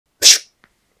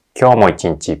今日も一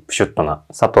日プシュッとな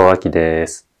佐藤明で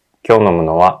す。今日飲む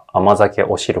のは甘酒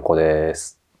おしるこで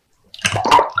す。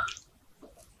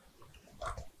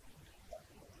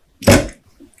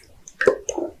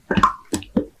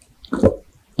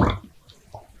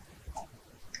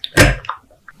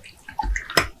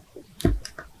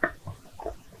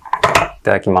い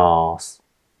ただきます。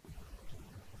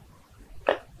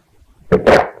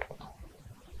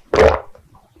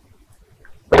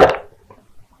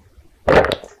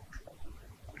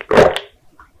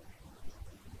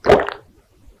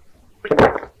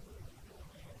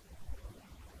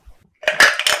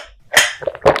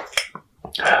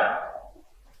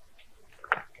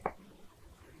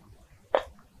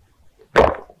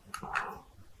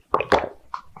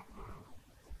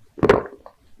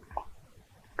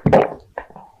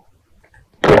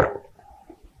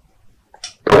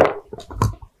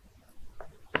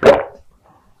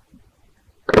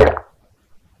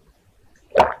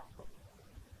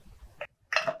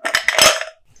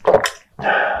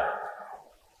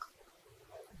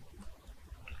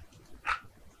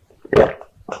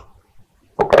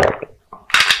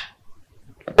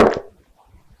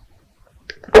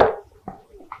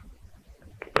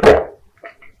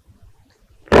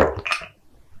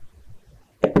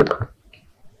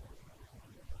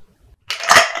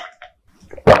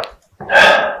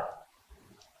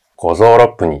五臓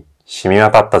六腑に染み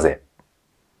渡ったぜ。